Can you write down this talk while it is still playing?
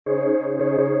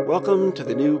Welcome to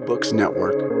the New Books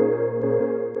Network.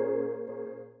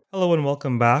 Hello and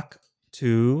welcome back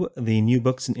to the New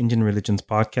Books in Indian Religions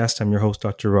podcast. I'm your host,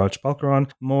 Dr. Raj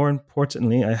Balkaran. More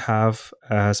importantly, I have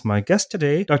as my guest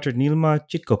today Dr. Nilma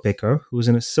Chitkopekar, who is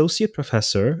an associate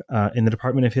professor in the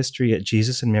Department of History at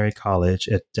Jesus and Mary College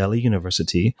at Delhi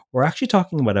University. We're actually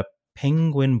talking about a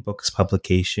Penguin Books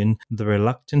publication, The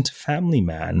Reluctant Family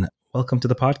Man. Welcome to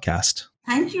the podcast.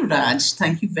 Thank you, Raj.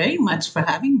 Thank you very much for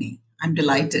having me. I'm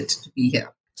delighted to be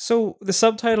here. So the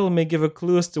subtitle may give a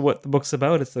clue as to what the book's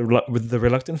about. It's the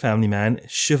Reluctant Family Man,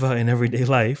 Shiva in Everyday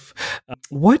Life.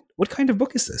 What kind of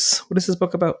book is this? What is this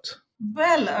book about?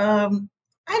 Well,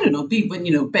 I don't know.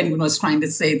 Penguin was trying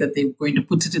to say that they were going to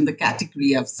put it in the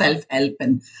category of self-help,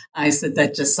 and I said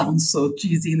that just sounds so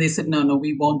cheesy. And they said, no,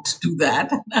 we won't do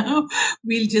that. No,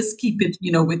 we'll just keep it,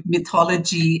 with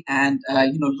mythology and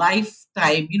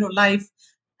lifetime,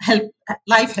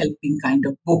 life helping kind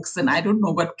of books. And I don't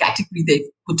know what category they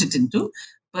put it into,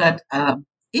 but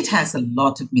it has a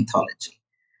lot of mythology.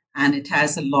 And it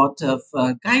has a lot of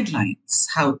guidelines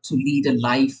how to lead a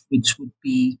life which would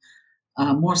be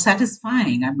more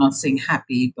satisfying. I'm not saying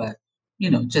happy, but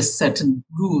just certain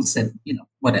rules and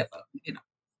whatever.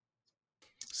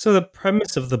 So the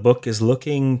premise of the book is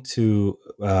looking to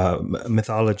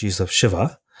mythologies of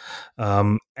Shiva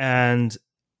and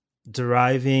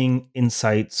deriving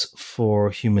insights for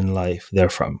human life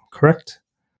therefrom, correct?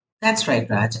 That's right,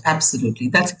 Raj. Absolutely.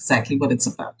 That's exactly what it's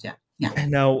about. Yeah. Yeah.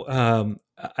 And now,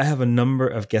 I have a number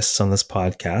of guests on this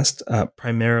podcast.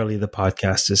 Primarily, the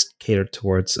podcast is catered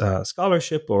towards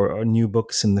scholarship or new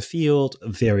books in the field,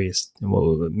 various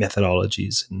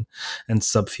methodologies and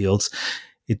subfields.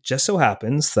 It just so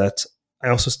happens that I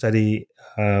also study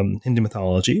Hindu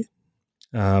mythology.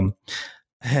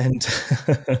 And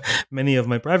many of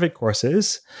my private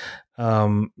courses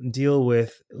deal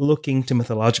with looking to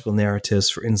mythological narratives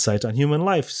for insight on human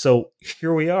life. So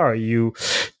here we are. You're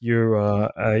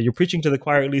preaching to the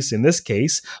choir, at least in this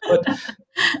case. But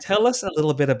tell us a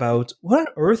little bit about what on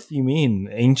earth you mean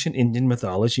ancient Indian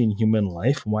mythology and human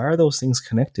life. Why are those things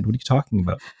connected? What are you talking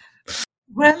about?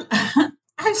 Well,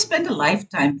 I've spent a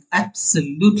lifetime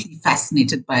absolutely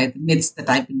fascinated by the myths that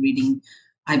I've been reading.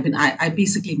 I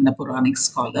basically am a Puranic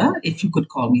scholar, if you could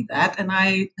call me that, and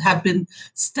I have been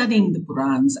studying the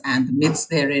Purans and the myths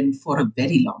therein for a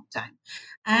very long time.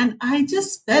 And I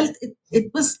just felt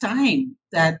it was time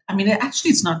that,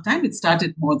 actually, it's not time, it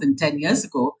started more than 10 years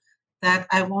ago, that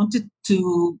I wanted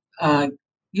to,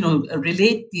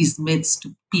 relate these myths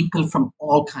to people from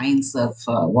all kinds of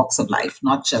walks of life,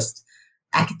 not just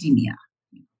academia.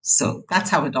 So that's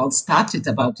how it all started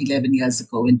about 11 years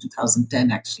ago in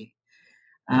 2010, actually.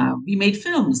 We made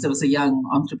films. There was a young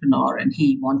entrepreneur, and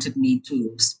he wanted me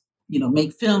to,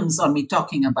 make films on me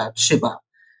talking about Shiva.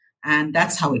 And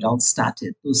that's how it all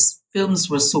started. Those films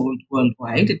were sold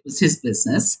worldwide. It was his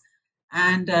business.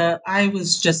 And I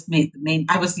was just made the main,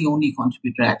 I was the only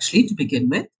contributor actually to begin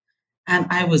with. And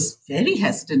I was very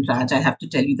hesitant, Raj. I have to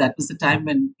tell you, that was the time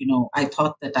when, I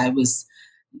thought that I was,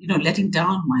 letting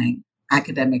down my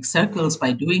academic circles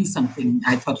by doing something.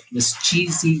 I thought it was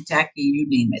cheesy, tacky, you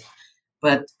name it.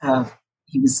 But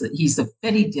he's a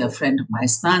very dear friend of my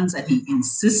son's, and he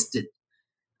insisted.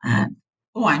 And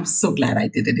I'm so glad I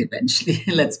did it eventually.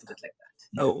 Let's put it like that.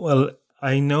 Yeah. Oh, well,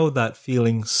 I know that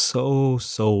feeling so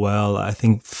well. I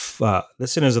think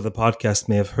listeners of the podcast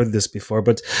may have heard this before,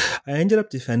 but I ended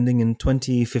up defending in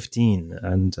 2015,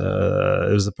 and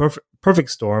it was a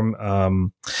perfect storm.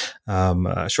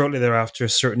 Shortly thereafter,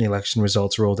 certain election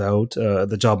results rolled out.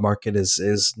 The job market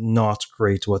is not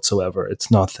great whatsoever.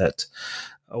 It's not that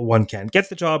one can't get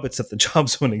the job; it's that the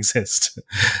jobs don't exist.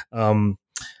 Um,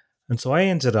 and so I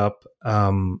ended up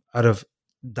out of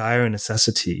dire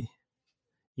necessity,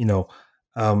 you know,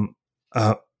 um,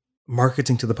 uh,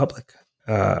 marketing to the public,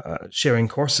 sharing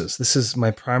courses. This is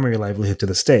my primary livelihood to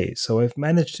this day. So I've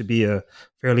managed to be a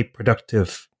fairly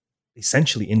productive,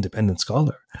 essentially independent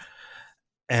scholar.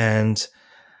 And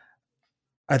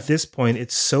at this point,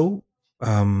 it's so,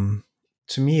 to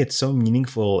me, it's so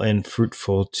meaningful and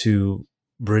fruitful to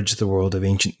bridge the world of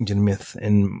ancient Indian myth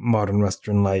and modern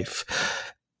Western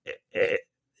life.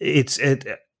 It's uh,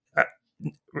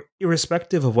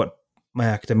 irrespective of what my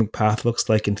academic path looks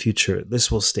like in future, this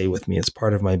will stay with me. It's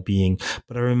part of my being.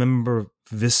 But I remember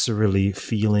viscerally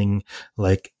feeling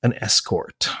like an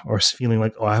escort, or feeling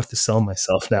like, oh, I have to sell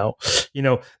myself now.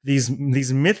 These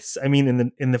myths. I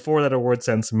mean, in the four-letter word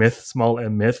sense, myth, small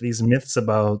m myth. These myths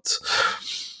about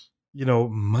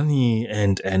money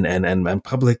and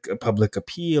public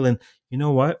appeal, and you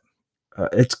know what?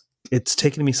 It's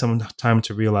taken me some time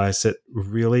to realize that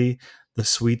really the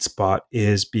sweet spot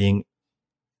is being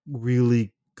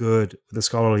really good with the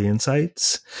scholarly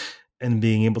insights and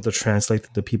being able to translate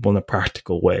them to people in a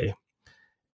practical way.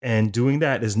 And doing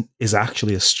that is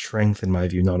actually a strength in my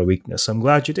view, not a weakness. So I'm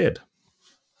glad you did.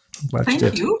 I'm glad you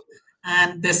Thank did. you.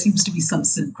 And there seems to be some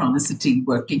synchronicity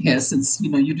working here, since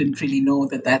you didn't really know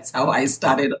that that's how I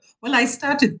started. Well, I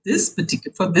started this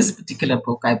particular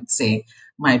book. I would say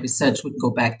my research would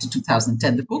go back to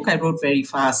 2010. The book I wrote very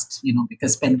fast,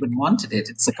 because Penguin wanted it.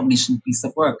 It's a commissioned piece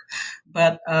of work.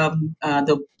 But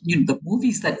the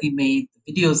movies that we made,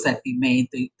 the videos that we made,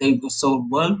 they were sold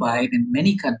worldwide in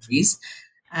many countries.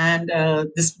 And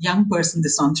this young person,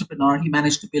 this entrepreneur, he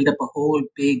managed to build up a whole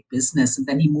big business. And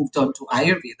then he moved on to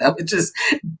Ayurveda, which is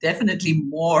definitely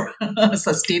more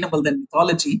sustainable than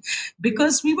mythology,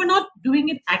 because we were not doing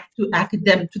it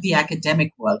to the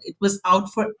academic world. It was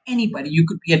out for anybody. You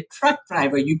could be a truck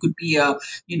driver, you could be a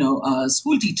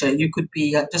school teacher, you could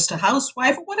be just a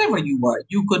housewife, or whatever you were.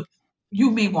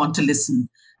 You may want to listen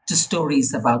to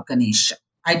stories about Ganesha.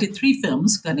 I did 3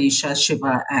 films: Ganesha,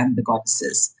 Shiva, and the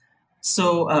Goddesses.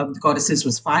 So the Goddesses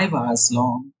was 5 hours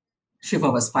long, Shiva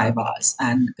was 5 hours,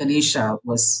 and Ganesha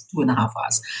was 2.5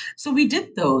 hours. So we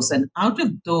did those, and out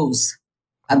of those,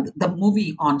 the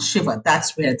movie on Shiva,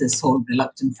 that's where this whole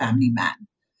reluctant family man,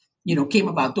 came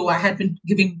about. Though I had been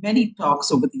giving many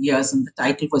talks over the years, and the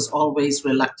title was always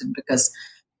Reluctant, because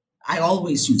I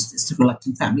always use this,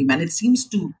 reluctant family man. It seems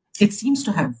to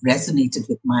have resonated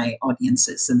with my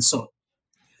audiences, and so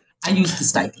I use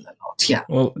this title a lot. Yeah,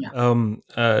 Well,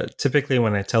 yeah. typically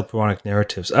when I tell Puranic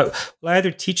narratives, I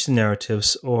either teach the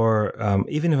narratives or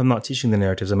even if I'm not teaching the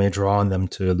narratives, I may draw on them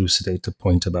to elucidate a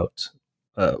point about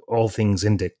all things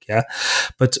Indic. Yeah,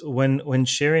 but when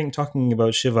talking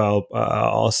about Shiva,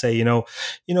 I'll say,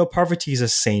 Parvati is a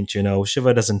saint.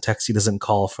 Shiva doesn't text, he doesn't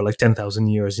call for like 10,000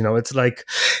 years. It's like,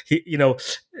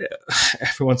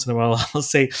 every once in a while I'll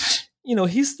say,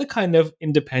 he's the kind of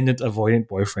independent, avoidant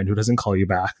boyfriend who doesn't call you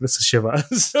back. This is Shiva.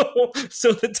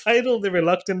 So the title, The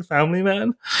Reluctant Family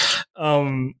Man,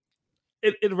 um,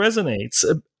 it resonates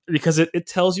because it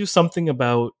tells you something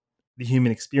about the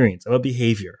human experience, about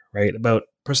behavior, right? About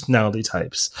personality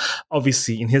types.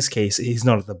 Obviously, in his case, he's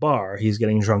not at the bar. He's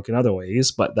getting drunk in other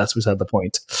ways, but that's beside the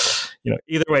point.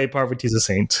 Either way, Parvati's a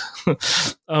saint.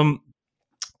 um,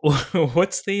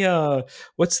 what's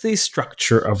the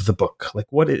structure of the book? Like,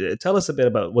 tell us a bit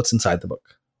about what's inside the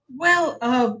book.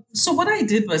 Well, so what I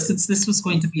did was, since this was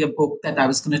going to be a book that I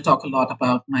was going to talk a lot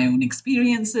about my own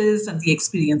experiences and the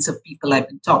experience of people I've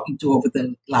been talking to over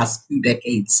the last few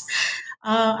decades,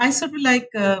 I sort of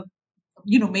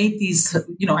made these,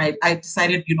 I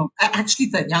decided, actually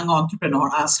the young entrepreneur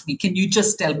asked me, can you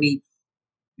just tell me,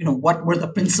 what were the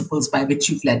principles by which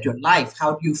you've led your life?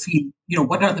 How do you feel?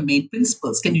 What are the main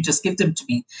principles? Can you just give them to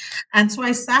me? And so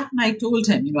I sat and I told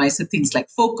him, I said things like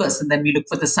focus, and then we looked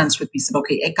for the Sanskrit. We said,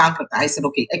 okay, ekagrata. I said,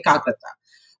 okay, ekagrata.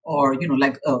 Or, you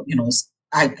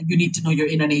need to know your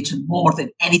inner nature more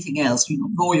than anything else,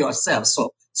 know yourself.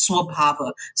 So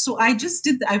swabhava. So I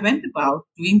went about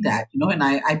doing that, and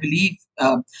I believe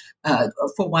uh,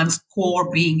 for one's core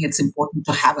being, it's important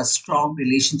to have a strong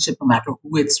relationship no matter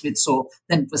who it's with. So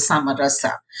then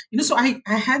Vasamarasa. So I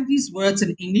had these words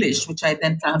in English, which I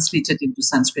then translated into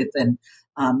Sanskrit. And,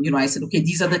 I said, okay,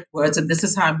 these are the words, and this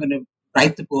is how I'm going to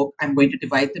write the book. I'm going to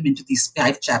divide them into these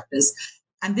 5 chapters.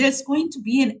 And there's going to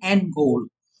be an end goal.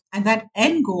 And that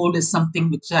end goal is something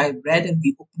which I read in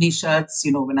the Upanishads,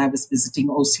 when I was visiting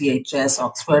OCHS,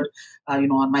 Oxford,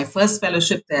 on my first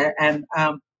fellowship there. And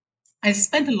I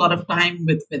spent a lot of time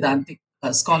with Vedantic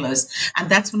scholars, and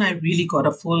that's when I really got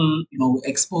a full,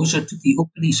 exposure to the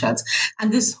Upanishads.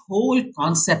 And this whole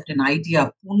concept and idea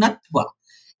of punatva,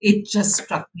 it just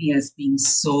struck me as being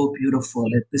so beautiful.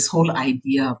 This whole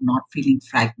idea of not feeling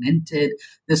fragmented,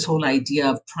 this whole idea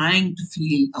of trying to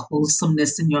feel a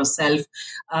wholesomeness in yourself.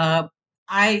 Uh,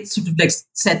 I sort of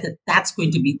said that that's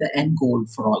going to be the end goal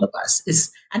for all of us.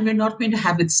 And we're not going to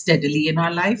have it steadily in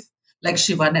our life like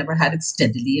Shiva never had it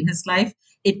steadily in his life.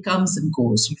 It comes and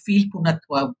goes. You feel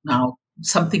punatva now,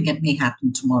 something may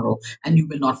happen tomorrow, and you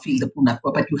will not feel the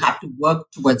punatva, but you have to work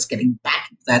towards getting back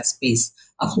into that space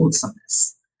of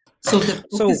wholesomeness. So the book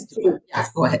So, is, yeah,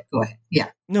 go ahead. Yeah.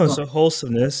 no, Go so ahead.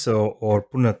 wholesomeness or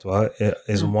punatva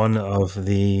is Mm. one of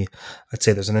the, I'd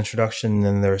say there's an introduction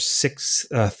and there are 6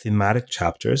 thematic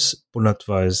chapters.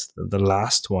 Punatva is the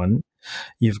last one.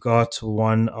 You've got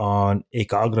one on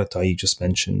ekagrata, you just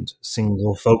mentioned,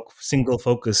 single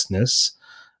focusedness,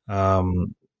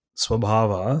 um,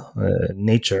 swabhava,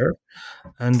 nature,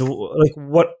 and like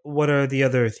what are the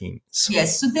other themes?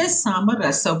 Yes, so there's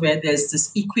samarasa, where there's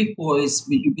this equipoise,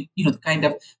 the kind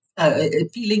of a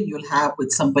feeling you'll have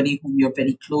with somebody whom you're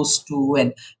very close to,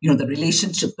 and the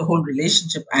relationship, the whole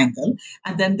relationship angle.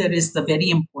 And then there is the very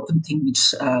important thing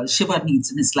which Shiva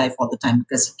needs in his life all the time,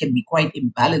 because he can be quite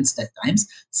imbalanced at times,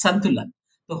 santulan,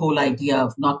 the whole idea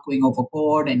of not going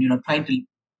overboard and trying to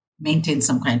maintain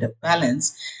some kind of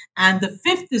balance. And the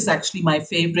fifth is actually my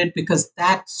favorite, because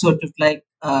that sort of like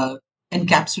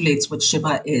encapsulates what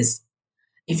Shiva is.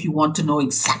 If you want to know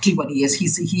exactly what he is,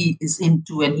 he is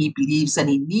into, and he believes, and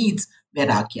he needs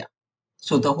vairagya.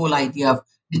 So the whole idea of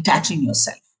detaching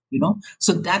yourself,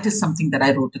 so that is something that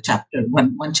I wrote a chapter.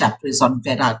 One chapter is on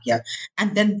vairagya.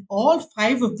 And then all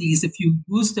five of these, if you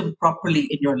use them properly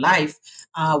in your life,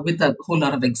 with a whole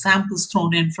lot of examples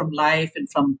thrown in from life and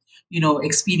from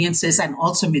experiences and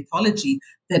also mythology,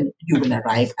 then you will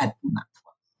arrive at Puna.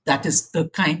 That is the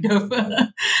kind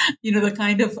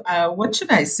of what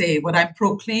should I say, what I'm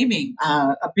proclaiming.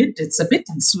 It's a bit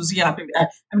enthusiastic. I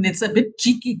mean, it's a bit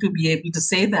cheeky to be able to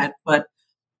say that, but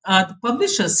the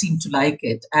publishers seem to like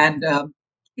it, and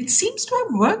it seems to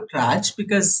have worked, Raj,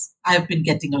 because I've been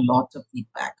getting a lot of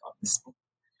feedback on this book.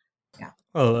 Yeah.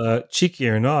 Well, cheeky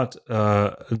or not,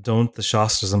 don't the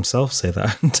Shastras themselves say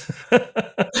that?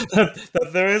 that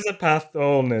there is a path to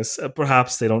wholeness.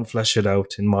 Perhaps they don't flesh it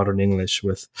out in modern English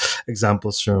with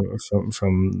examples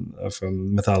from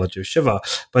mythology of Shiva,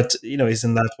 but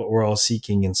isn't that what we're all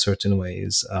seeking in certain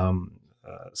ways?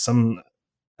 Some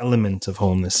element of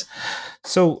wholeness.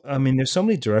 So, I mean, there's so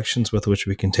many directions with which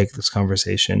we can take this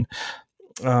conversation.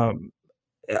 Um,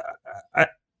 I,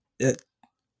 I,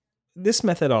 this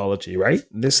methodology, right?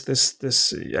 This.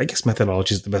 I guess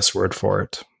methodology is the best word for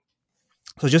it.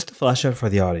 So, just to flesh out for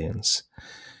the audience,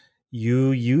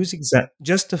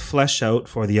 just to flesh out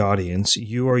for the audience.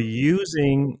 You are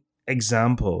using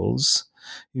examples.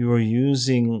 You are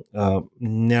using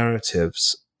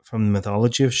narratives from the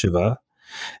mythology of Shiva,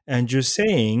 and you're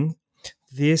saying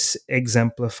this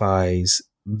exemplifies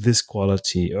this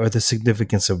quality or the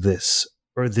significance of this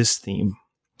or this theme.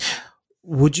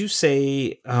 Would you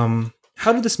say,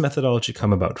 how did this methodology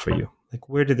come about for you? Like,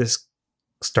 where did this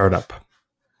start up?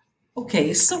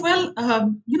 Okay, so well,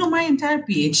 my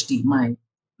PhD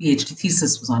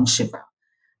thesis was on Shiva.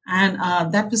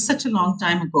 And that was such a long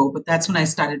time ago, but that's when I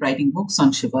started writing books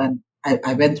on Shiva. And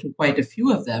I went through quite a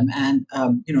few of them. And,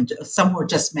 some were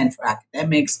just meant for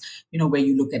academics, where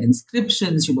you look at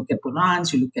inscriptions, you look at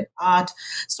Purans, you look at art.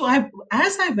 So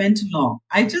as I went along,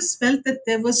 I just felt that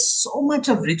there was so much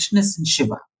of richness in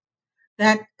Shiva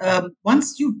that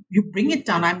once you bring it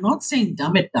down, I'm not saying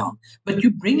dumb it down, but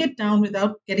you bring it down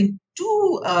without getting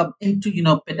too into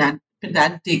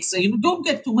pedantic. So don't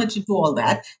get too much into all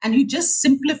that, and you just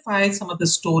simplify some of the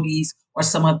stories or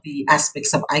some of the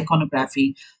aspects of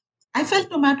iconography. I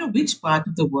felt no matter which part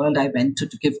of the world I went to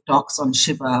give talks on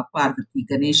Shiva, Parvati,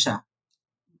 Ganesha,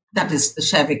 that is the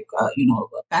Shaivik,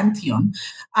 pantheon,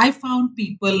 I found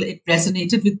it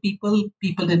resonated with people.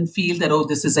 People didn't feel that, oh,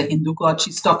 this is a Hindu god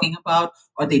she's talking about,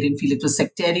 or they didn't feel it was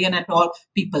sectarian at all.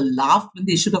 People laughed when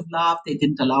they should have laughed. They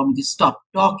didn't allow me to stop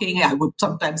talking. I would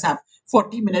sometimes have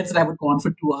 40 minutes and I would go on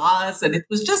for 2 hours. And it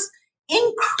was just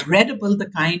incredible the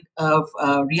kind of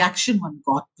reaction one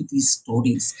got to these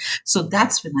stories. So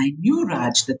that's when I knew,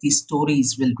 Raj, that these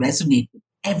stories will resonate with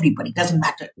everybody. Doesn't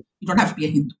matter. You don't have to be a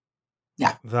Hindu.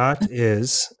 Yeah. That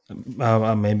is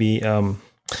maybe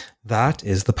that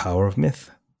is the power of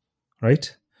myth,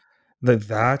 right?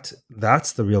 That's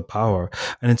the real power,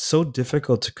 and it's so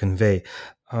difficult to convey.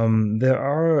 There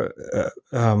are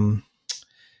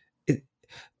it,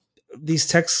 these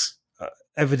texts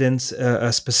evidence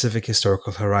a specific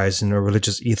historical horizon or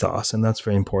religious ethos, and that's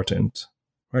very important.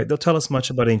 Right? They'll tell us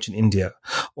much about ancient India,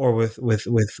 or with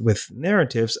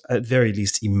narratives, at very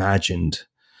least imagined,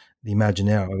 the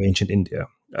imaginaire of ancient India,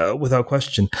 without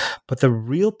question. But the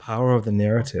real power of the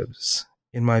narratives,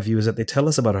 in my view, is that they tell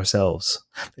us about ourselves.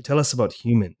 They tell us about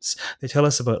humans. They tell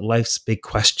us about life's big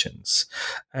questions.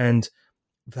 And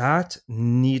that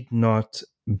need not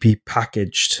be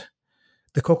packaged.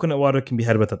 The coconut water can be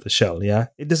had without the shell, yeah?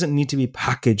 It doesn't need to be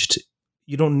packaged.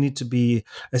 You don't need to be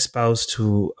espoused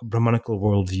to a Brahmanical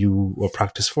worldview or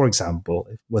practice, for example.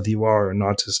 Whether you are or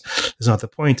not is not the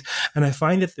point. And I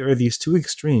find that there are these two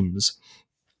extremes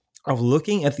of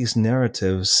looking at these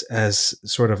narratives as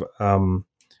sort of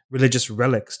religious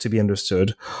relics to be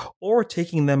understood, or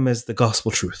taking them as the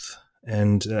gospel truth.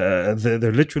 And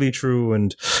they're literally true,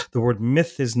 and the word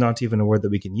myth is not even a word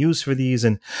that we can use for these.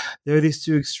 And there are these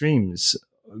two extremes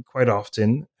quite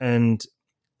often. And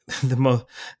in my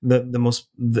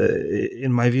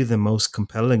view, the most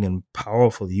compelling and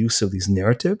powerful use of these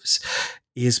narratives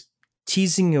is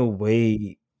teasing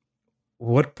away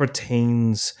what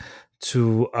pertains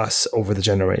to us over the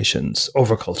generations,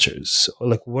 over cultures?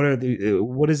 Like,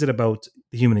 what is it about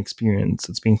the human experience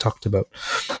that's being talked about?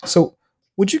 So,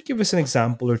 would you give us an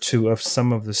example or two of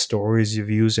some of the stories you've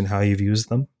used and how you've used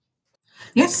them?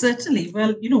 Yes, certainly.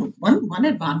 Well, one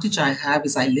advantage I have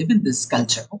is I live in this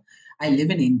culture. I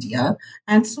live in India,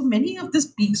 and so many of the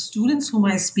students whom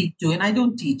I speak to, and I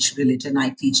don't teach religion. I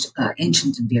teach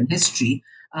ancient Indian history.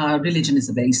 Religion is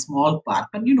a very small part,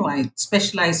 but I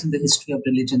specialize in the history of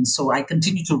religion. So I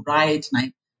continue to write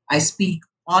and I speak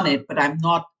on it, but I'm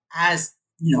not as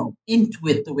into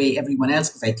it the way everyone else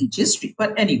because I teach history.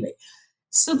 But anyway,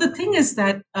 so the thing is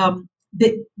that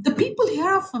the people here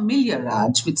are familiar,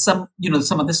 Raj, with some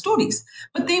of the stories,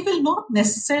 but they will not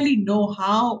necessarily know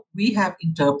how we have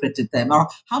interpreted them or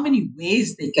how many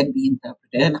ways they can be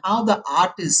interpreted and how the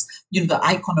art is, the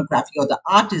iconography or the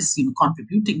art is,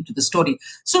 contributing to the story.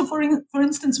 So, for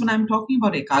instance, when I'm talking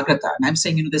about Ekagrata, and I'm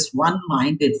saying, this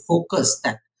one-minded focus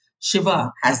that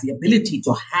Shiva has the ability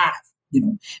to have,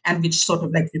 and which sort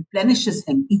of like replenishes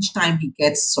him each time he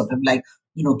gets sort of like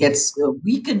gets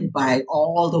weakened by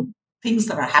all the things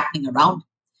that are happening around.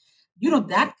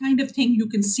 That kind of thing you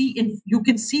can see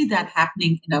that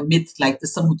happening in a myth like the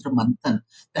Samudra Manthan,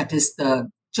 that is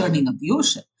the churning of the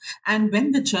ocean. And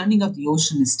when the churning of the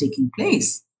ocean is taking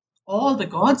place, all the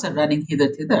gods are running hither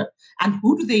thither, and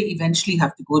who do they eventually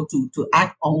have to go to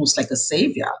act almost like a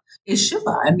savior is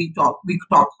Shiva. And we talk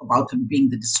about him being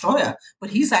the destroyer,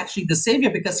 but he's actually the savior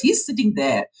because he's sitting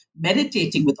there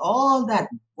meditating with all that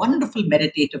wonderful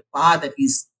meditative power that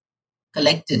he's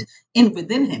collected in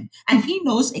within him, and he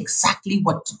knows exactly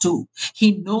what to do.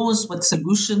 He knows what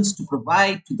solutions to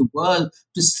provide to the world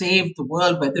to save the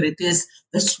world, whether it is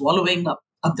the swallowing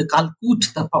of the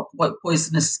kalkut, the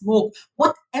poisonous smoke,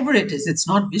 whatever it is. It's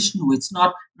not Vishnu, it's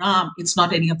not Ram, it's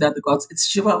not any of the other gods, it's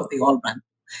Shiva. They all run.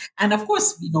 And of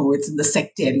course, we know it's in the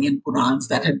sectarian Purans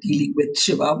that are dealing with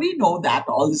Shiva. We know that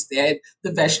all is there.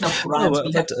 The Vaishnava No, Purans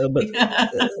will have. but Yeah,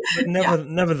 yeah,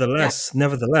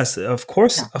 nevertheless, yeah. of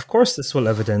course, this will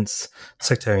evidence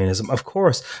sectarianism, of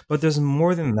course. But there's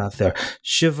more than that. There,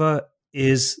 Shiva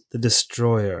is the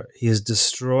destroyer. He is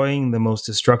destroying the most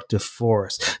destructive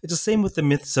force. It's the same with the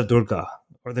myths of Durga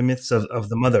or the myths of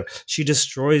the mother. She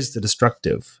destroys the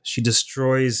destructive. She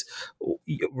destroys,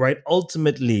 right?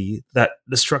 Ultimately, that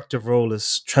destructive role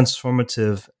is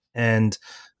transformative and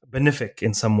benefic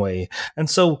in some way. And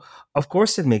so, of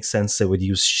course, it makes sense they would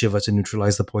use Shiva to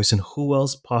neutralize the poison. Who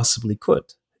else possibly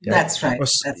could? Yeah. That's right. Or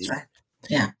That's right.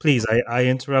 Yeah. please, I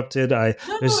interrupted. No,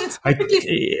 no, it's I.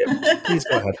 perfectly. Please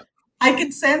go ahead. I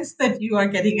can sense that you are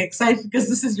getting excited because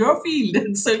this is your field,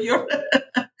 and so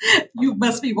you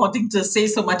must be wanting to say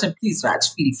so much. And please,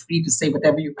 Raj, feel free to say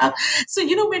whatever you have. So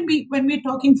when we're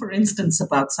talking, for instance,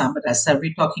 about Samarasa,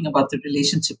 we're talking about the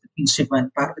relationship between Shiva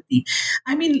and Parvati.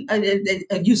 I mean,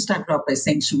 you started off by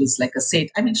saying she was like a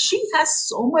saint. I mean, she has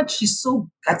so much. She's so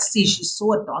gutsy. She's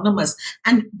so autonomous.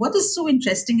 And what is so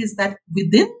interesting is that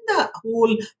within the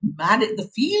whole marriage, the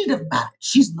field of marriage,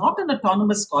 she's not an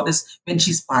autonomous goddess when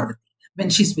she's Parvati, when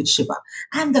she's with Shiva,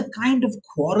 and the kind of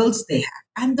quarrels they have,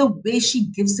 and the way she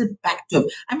gives it back to him.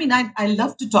 I mean, I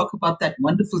love to talk about that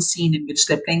wonderful scene in which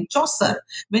they're playing Chaucer,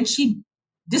 when she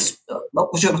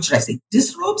what should I say,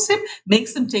 disrobes him,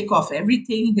 makes him take off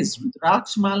everything, his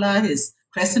Rudrakshmala, his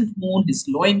crescent moon, his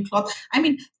loincloth. I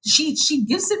mean, she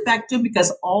gives it back to him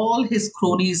because all his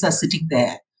cronies are sitting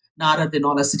there. Narad and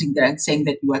all are sitting there and saying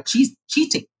that you are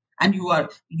cheating and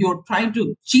you're trying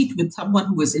to cheat with someone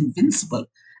who is invincible.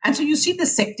 And so you see the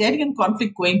sectarian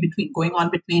conflict going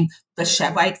on between the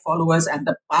Shaivite followers and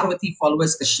the Parvati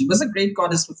followers, because she was a great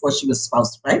goddess before she was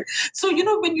spoused, right? So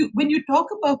when you talk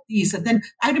about these, and then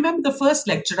I remember the first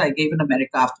lecture I gave in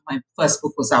America after my first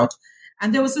book was out,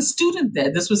 and there was a student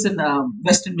there. This was in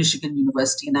Western Michigan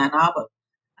University in Ann Arbor,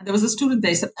 and there was a student there.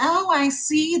 He said, "Oh, I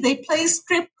see. They play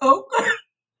strip poker."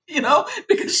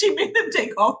 Because she made them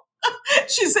take off.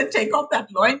 She said, take off that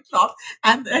loincloth.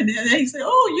 And he said,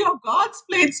 oh, God's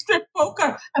played strip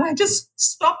poker. And I just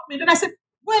stopped me. And I said,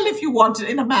 well, if you want it,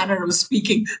 in a manner of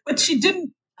speaking. But she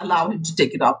didn't allow him to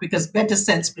take it off because better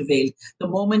sense prevailed. The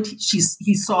moment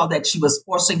he saw that she was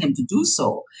forcing him to do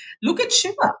so, look at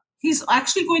Shiva. He's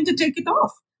actually going to take it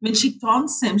off. When she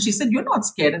taunts him, she said, you're not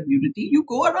scared of nudity. You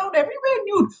go around everywhere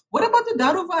nude. What about the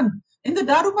Daruvan? In the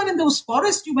Daruman, in those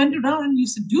forests, you went around and you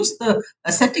seduced the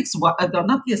ascetics, not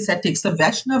the ascetics, the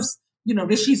Vaishnavs,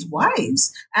 Rishi's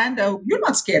wives. And you're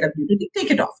not scared of nudity. Take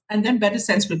it off. And then better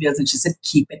sense prevails. And she said,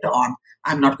 keep it on.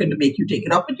 I'm not going to make you take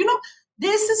it off. But,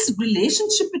 there's this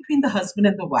relationship between the husband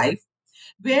and the wife.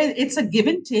 where it's a give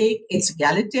and take, it's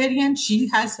egalitarian. She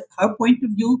has her point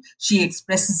of view, she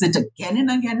expresses it again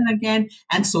and again and again,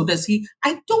 and so does he.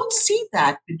 I don't see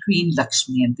that between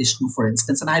Lakshmi and Vishnu, for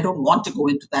instance, and I don't want to go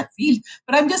into that field,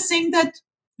 but I'm just saying that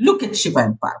look at Shiva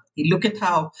and Parvati, look at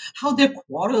how their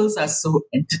quarrels are so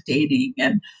entertaining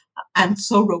and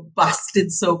so robust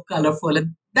and so colorful,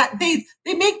 and that they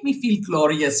make me feel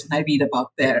glorious when I read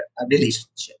about their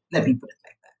relationship. Let me put it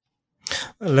like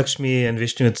Lakshmi and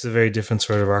Vishnu, it's a very different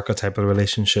sort of archetypal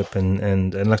relationship,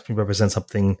 and Lakshmi represents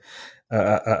something,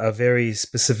 a very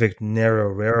specific, narrow,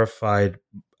 rarefied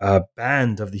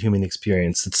band of the human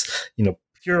experience. It's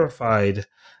purified.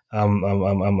 Um, um,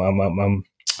 um, um, um, um, um,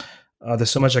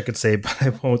 there's so much I could say, but I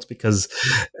won't because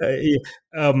yeah,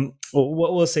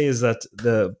 what we'll say is that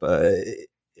there's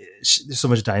so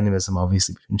much dynamism,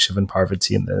 obviously, between Shiva and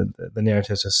Parvati, and the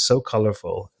narratives are so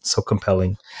colorful, so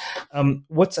compelling.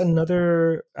 What's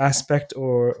another aspect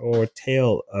or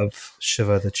tale of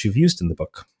Shiva that you've used in the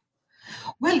book?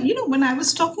 Well, when I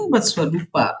was talking about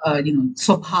Swarupa,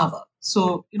 Swabhava,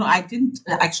 so, I didn't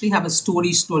actually have a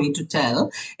story to tell,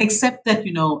 except that,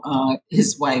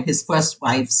 his first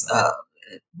wife's,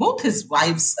 both his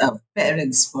wife's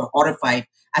parents were horrified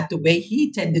at the way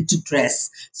he tended to dress.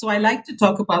 So I like to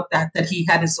talk about that he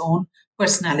had his own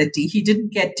personality. He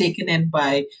didn't get taken in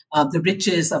by the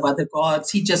riches of other gods.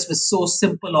 He just was so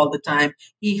simple all the time.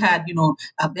 He had,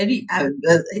 a very,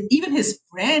 even his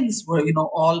friends were,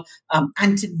 all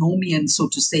antinomians, so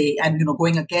to say, and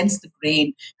going against the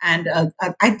grain. And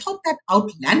I thought that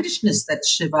outlandishness that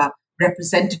Shiva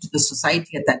represented to the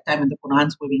society at that time when the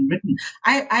Purans were being written,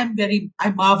 I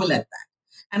marvel at that.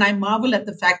 And I marvel at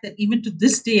the fact that even to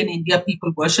this day in India,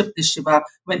 people worship this Shiva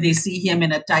when they see him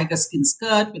in a tiger skin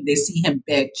skirt, when they see him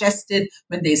bare chested,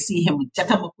 when they see him with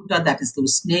Jatamakuta, that is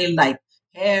those snail like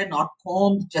hair, not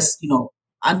combed, just,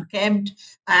 unkempt,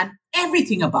 and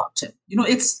everything about him.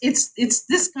 It's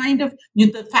this kind of,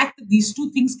 the fact that these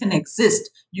two things can exist.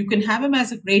 You can have him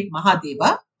as a great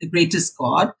Mahadeva, the greatest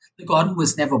god, the god who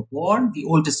was never born, the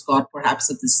oldest god perhaps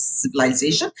of this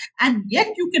civilization, and yet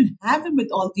you can have him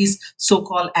with all these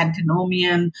so-called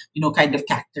antinomian, kind of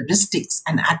characteristics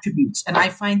and attributes. And I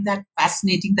find that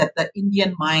fascinating that the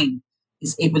Indian mind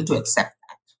is able to accept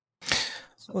that.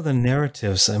 So, Well, the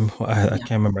narratives, I yeah.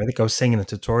 can't remember. I think I was saying in a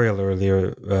tutorial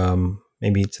earlier,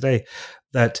 maybe today,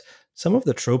 that some of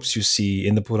the tropes you see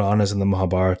in the Puranas and the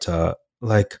Mahabharata,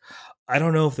 like, I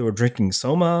don't know if they were drinking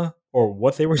soma or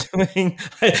what they were doing.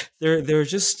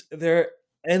 They're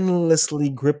endlessly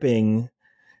gripping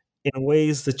in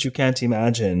ways that you can't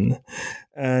imagine,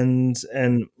 and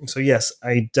so yes,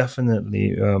 I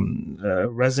definitely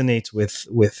resonate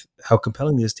with how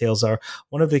compelling these tales are.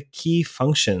 One of the key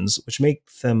functions which make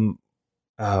them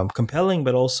compelling,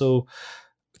 but also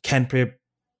can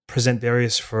present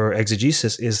barriers for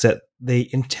exegesis, is that they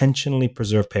intentionally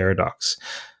preserve paradox.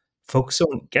 Folks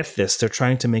don't get this. They're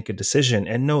trying to make a decision,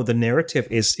 and no, the narrative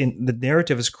is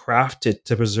crafted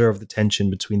to preserve the tension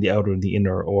between the outer and the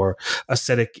inner, or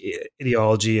ascetic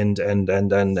ideology and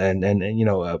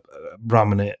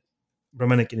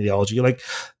Brahmanic ideology. Like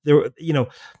there,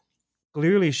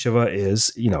 clearly Shiva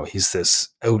is, he's this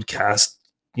outcast,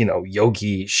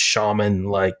 yogi shaman,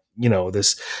 like,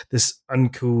 this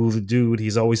uncool dude.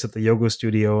 He's always at the yoga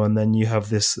studio, and then you have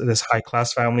this high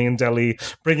class family in Delhi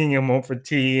bringing him home for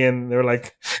tea, and they're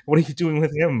like, "What are you doing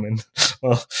with him?" And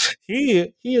well,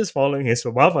 he is following his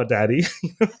Baba daddy.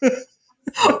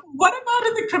 What about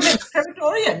in the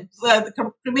crematorium,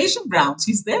 the cremation grounds?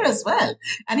 He's there as well.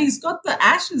 And he's got the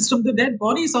ashes from the dead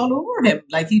bodies all over him.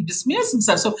 Like he besmears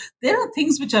himself. So there are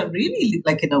things which are really,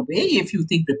 like, in a way, if you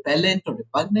think repellent or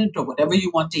repugnant or whatever you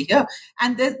want to hear.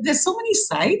 And there's so many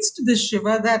sides to this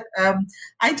Shiva that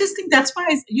I just think that's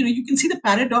why, you can see the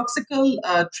paradoxical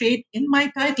trait in my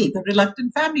title, The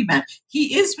Reluctant Family Man.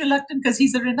 He is reluctant because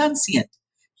he's a renunciant.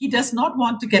 He does not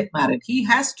want to get married. He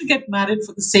has to get married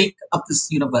for the sake of this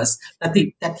universe, that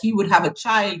he would have a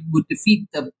child who would defeat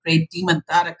the great demon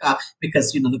Taraka,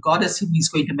 because the goddess whom he's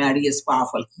going to marry is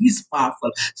powerful. He's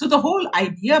powerful. So the whole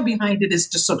idea behind it is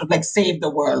to sort of like save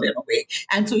the world in a way.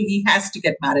 And so he has to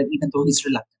get married even though he's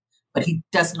reluctant. But he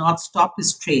does not stop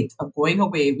his trait of going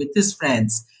away with his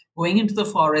friends, going into the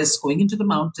forest, going into the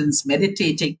mountains,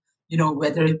 meditating,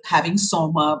 whether having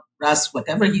soma, ras,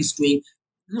 whatever he's doing,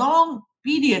 long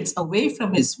periods away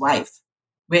from his wife,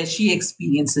 where she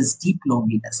experiences deep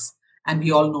loneliness. And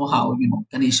we all know how,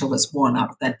 Ganesha was born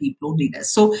out of that deep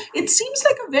loneliness. So it seems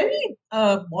like a very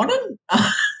modern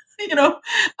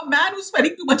a man who's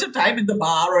spending too much of time in the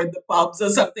bar or in the pubs or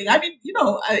something. I mean,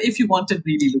 if you want to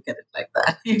really look at it like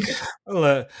that, you can.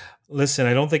 Well, listen,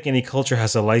 I don't think any culture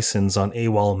has a license on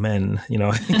AWOL men. You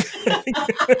can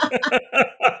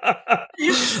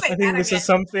say I that think this again. is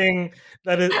something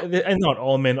that is, and not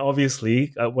all men,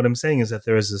 obviously. What I'm saying is that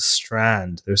there's a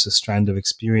strand of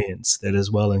experience that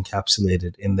is well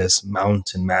encapsulated in this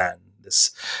mountain man,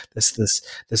 this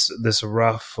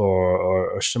rough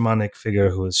or shamanic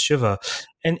figure who is Shiva.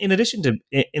 And in addition to,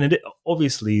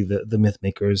 obviously, the myth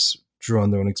makers drew on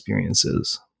their own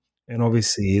experiences. And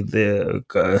obviously, the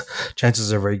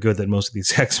chances are very good that most of these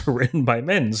texts were written by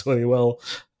men, so they well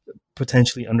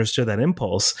potentially understood that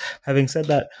impulse. Having said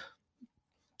that,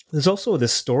 there's also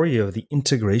this story of the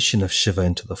integration of Shiva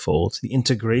into the fold, the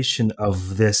integration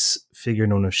of this figure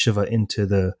known as Shiva into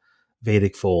the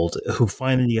Vedic fold, who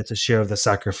finally gets a share of the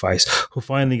sacrifice, who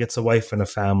finally gets a wife and a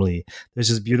family. There's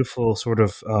this beautiful sort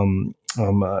of, in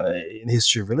the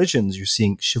history of religions, you're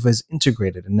seeing Shiva is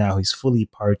integrated and now he's fully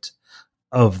part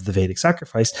of the Vedic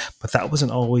sacrifice. But that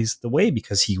wasn't always the way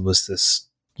because he was this,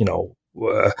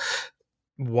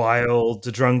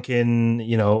 wild, drunken,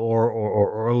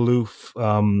 or aloof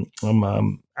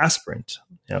aspirant.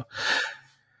 You know,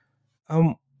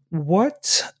 um,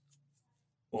 what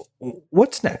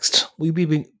what's next?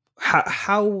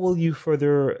 How will you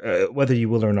further, whether you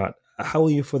will or not? How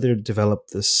will you further develop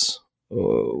this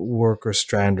work or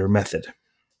strand or method?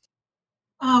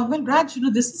 Well, Raj,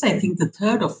 this is, I think, the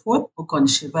third or fourth book on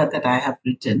Shiva that I have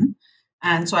written.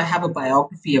 And so I have a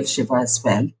biography of Shiva as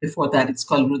well. Before that, it's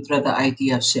called Rudra, the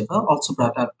Idea of Shiva, also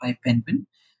brought out by Penguin.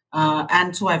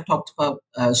 And so I've talked about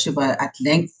Shiva at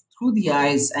length through the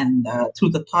eyes and through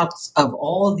the thoughts of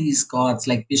all these gods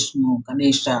like Vishnu,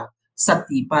 Ganesha,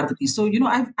 Sati, Parvati. So,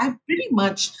 I've pretty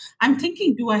much, I'm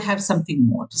thinking, do I have something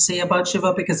more to say about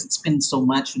Shiva? Because it's been so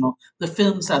much, the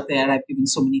films are there. I've given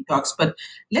so many talks, but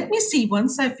let me see.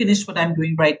 Once I finish what I'm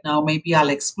doing right now, maybe I'll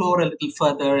explore a little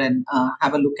further and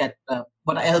have a look at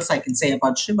what else I can say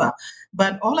about Shiva.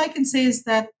 But all I can say is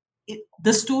that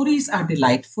the stories are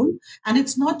delightful. And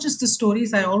it's not just the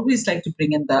stories. I always like to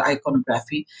bring in the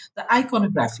iconography. The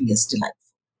iconography is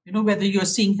delightful. Whether you're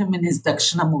seeing him in his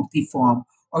Dakshinamurti form,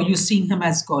 or you're seeing him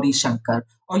as Gauri Shankar,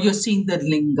 or you're seeing the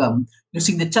Lingam, you're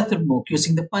seeing the Chaturmukh, you're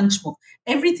seeing the Panchmukh,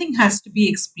 everything has to be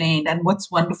explained. And what's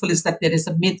wonderful is that there is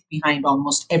a myth behind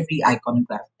almost every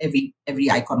iconograph, every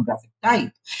iconographic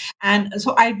type. And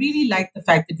so I really like the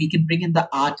fact that we can bring in the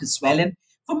art as well. And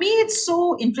for me, it's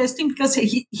so interesting because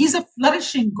he's a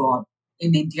flourishing god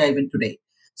in India even today.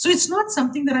 So it's not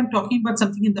something that I'm talking about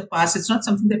something in the past. It's not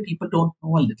something that people don't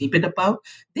know a little bit about.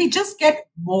 They just get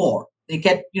more. They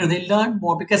get, they learn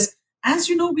more because, as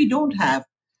you know, we don't have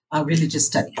religious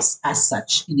studies as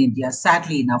such in India.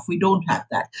 Sadly enough, we don't have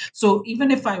that. So even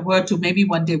if I were to, maybe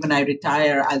one day when I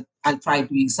retire, I'll try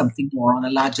doing something more on a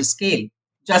larger scale,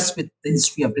 just with the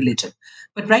history of religion.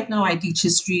 But right now, I teach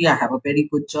history. I have a very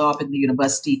good job in the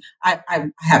university. I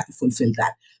have to fulfill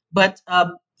that. But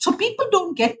so people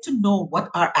don't get to know what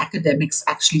our academics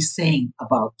actually saying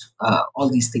about all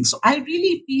these things. So I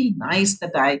really feel nice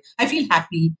that I feel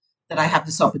happy that I have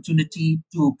this opportunity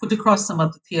to put across some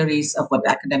of the theories of what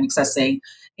academics are saying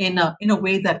in a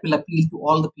way that will appeal to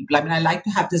all the people. I mean, I like to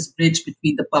have this bridge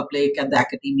between the public and the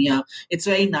academia. It's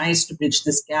very nice to bridge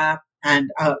this gap.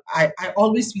 And I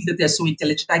always feel that they're so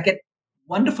intelligent. I get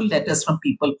wonderful letters from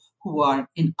people who are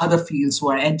in other fields,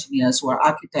 who are engineers, who are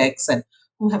architects, and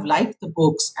who have liked the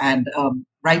books and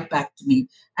write back to me.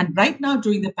 And right now,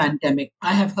 during the pandemic,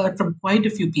 I have heard from quite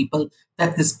a few people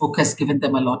that this book has given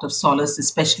them a lot of solace,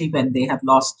 especially when they have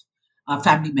lost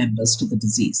family members to the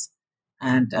disease.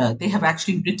 And they have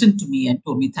actually written to me and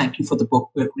told me, thank you for the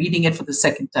book. We're reading it for the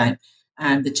second time.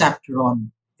 And the chapter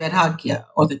on Vairagya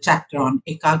or the chapter on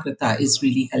Ekagrata is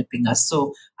really helping us.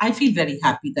 So I feel very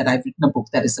happy that I've written a book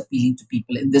that is appealing to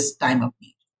people in this time of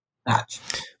need. Raj.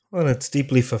 Well, it's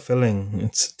deeply fulfilling.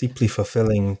 It's deeply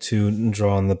fulfilling to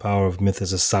draw on the power of myth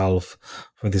as a salve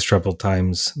for these troubled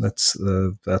times. That's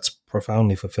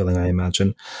profoundly fulfilling, I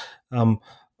imagine. Um,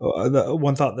 the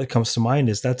one thought that comes to mind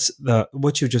is that's the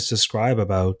what you just described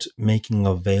about making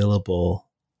available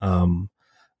um,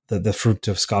 the fruit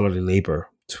of scholarly labor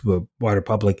to a wider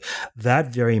public.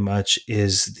 That very much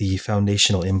is the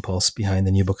foundational impulse behind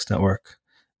the New Books Network,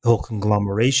 the whole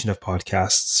conglomeration of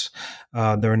podcasts.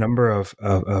 There are a number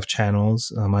of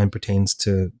channels. Mine pertains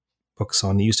to books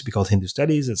on, it used to be called Hindu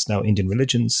Studies. It's now Indian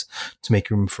religions, to make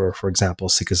room for example,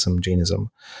 Sikhism,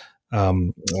 Jainism,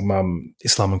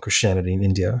 Islam and Christianity in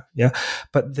India. Yeah.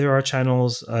 But there are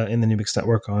channels in the New Books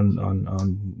Network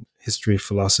on history,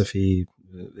 philosophy,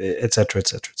 et cetera, et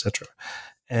cetera, et cetera.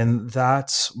 And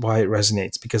that's why it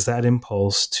resonates, because that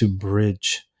impulse to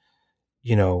bridge,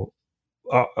 you know,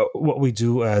 what we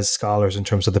do as scholars in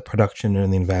terms of the production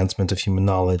and the advancement of human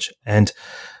knowledge and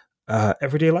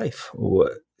everyday life.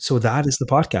 So that is the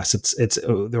podcast. It's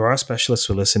there are specialists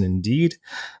who listen. Indeed,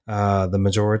 the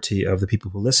majority of the people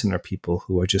who listen are people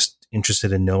who are just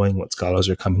interested in knowing what scholars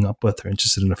are coming up with, or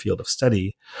interested in a field of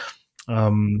study.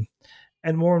 And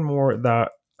more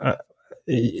that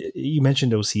you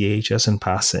mentioned OCHS in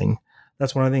passing.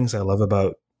 That's one of the things I love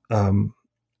about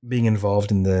being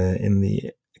involved in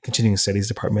the continuing studies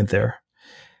department there.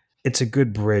 It's a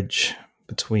good bridge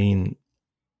between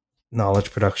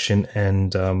knowledge production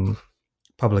and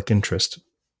public interest.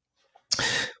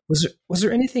 Was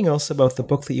there anything else about the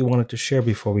book that you wanted to share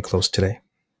before we close today?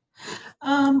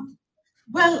 Um,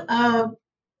 well,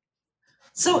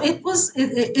 so it was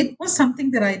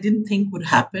something that I didn't think would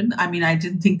happen. I mean, I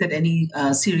didn't think that any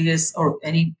serious or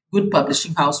any good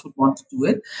publishing house would want to do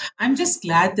it. I'm just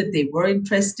glad that they were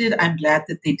interested. I'm glad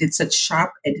that they did such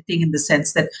sharp editing, in the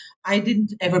sense that I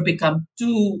didn't ever become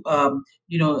too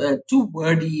too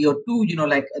wordy, or too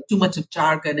like too much of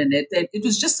jargon in it. It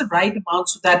was just the right amount,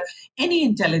 so that any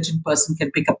intelligent person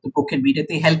can pick up the book and read it.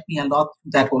 They helped me a lot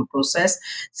through that whole process.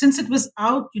 Since it was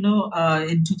out,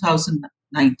 in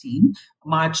 2019,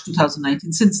 March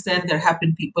 2019. Since then, there have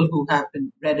been people who have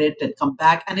been read it and come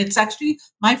back. And it's actually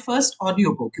my first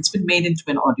audiobook. It's been made into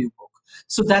an audiobook.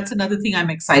 So that's another thing I'm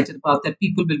excited about, that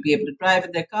people will be able to drive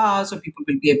in their cars, or people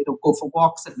will be able to go for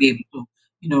walks and be able to,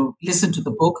 listen to the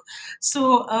book.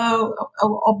 So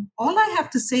all I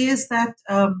have to say is that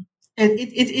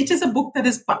it is a book that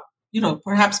is,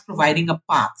 perhaps providing a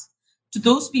path to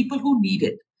those people who need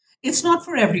it. It's not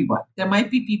for everyone. There might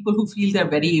be people who feel they're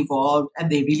very evolved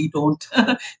and they really don't,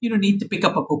 need to pick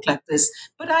up a book like this.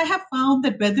 But I have found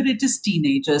that whether it is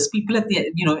teenagers, people at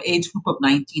the age group of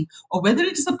 19, or whether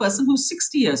it is a person who's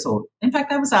 60 years old. In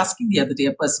fact, I was asking the other day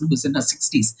a person who's in her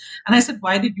 60s, and I said,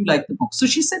 "Why did you like the book?" So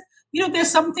she said,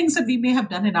 there's some things that we may have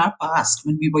done in our past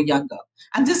when we were younger,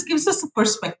 and this gives us a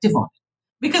perspective on it.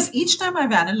 Because each time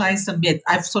I've analyzed a myth,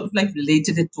 I've sort of like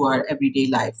related it to our everyday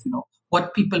life,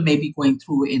 what people may be going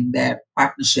through in their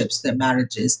partnerships, their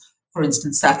marriages. For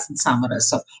instance, that's in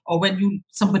Samarasa. Or when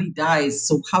somebody dies,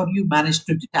 so how do you manage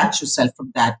to detach yourself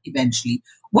from that eventually?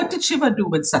 What did Shiva do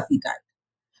when Sati died?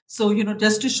 So,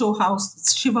 just to show how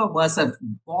Shiva was a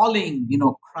bawling,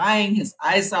 crying his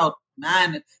eyes out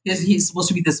man. He's supposed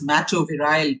to be this macho,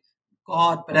 virile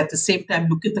God, but at the same time,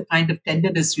 look at the kind of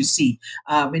tenderness you see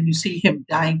when you see him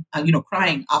dying,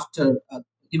 crying after,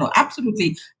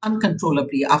 absolutely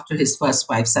uncontrollably after his first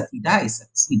wife Sati dies.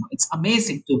 It's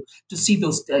amazing to see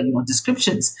those,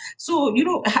 descriptions. So,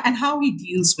 and how he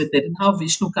deals with it, and how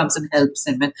Vishnu comes and helps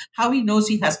him, and how he knows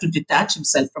he has to detach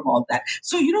himself from all that.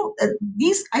 So,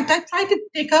 these I try to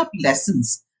take out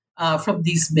lessons from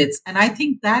these myths. And I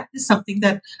think that is something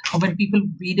that when people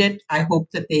read it, I hope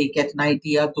that they get an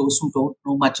idea. Those who don't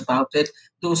know much about it,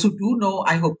 those who do know,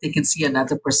 I hope they can see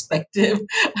another perspective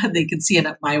and they can see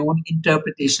my own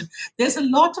interpretation. There's a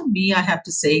lot of me, I have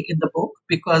to say, in the book,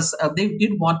 because they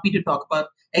did want me to talk about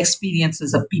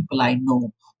experiences of people I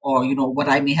know, or, what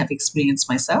I may have experienced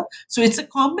myself. So it's a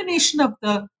combination of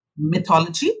the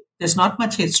mythology. There's not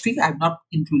much history. I've not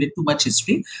included too much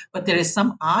history, but there is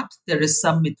some art, there is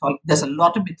some mythology, there's a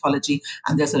lot of mythology,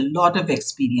 and there's a lot of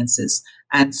experiences.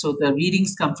 And so the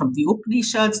readings come from the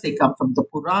Upanishads, they come from the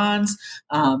Purans,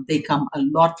 they come a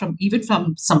lot even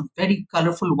from some very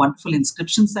colorful, wonderful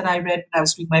inscriptions that I read when I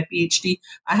was doing my PhD.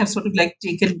 I have sort of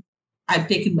I've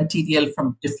taken material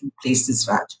from different places,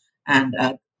 Raj. And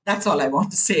that's all I want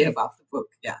to say about the book.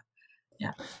 Yeah.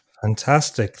 Yeah.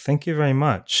 Fantastic. Thank you very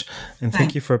much. And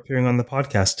thank you for appearing on the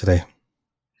podcast today.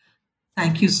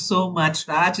 Thank you so much,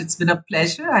 Raj. It's been a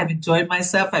pleasure. I've enjoyed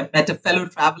myself. I've met a fellow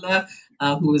traveler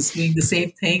who is doing the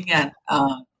same thing. And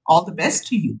all the best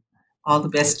to you. All the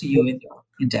best to you in your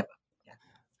endeavor. Yeah.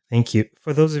 Thank you.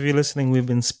 For those of you listening, we've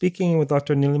been speaking with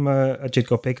Dr. Nilima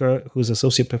Ajit-Kopekar, who's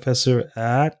Associate Professor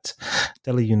at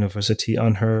Delhi University,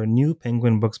 on her new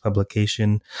Penguin Books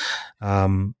publication,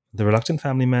 The Reluctant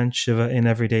Family Man, Shiva in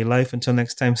Everyday Life. Until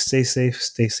next time, stay safe,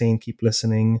 stay sane, keep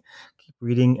listening, keep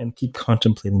reading, and keep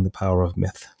contemplating the power of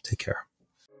myth. Take care.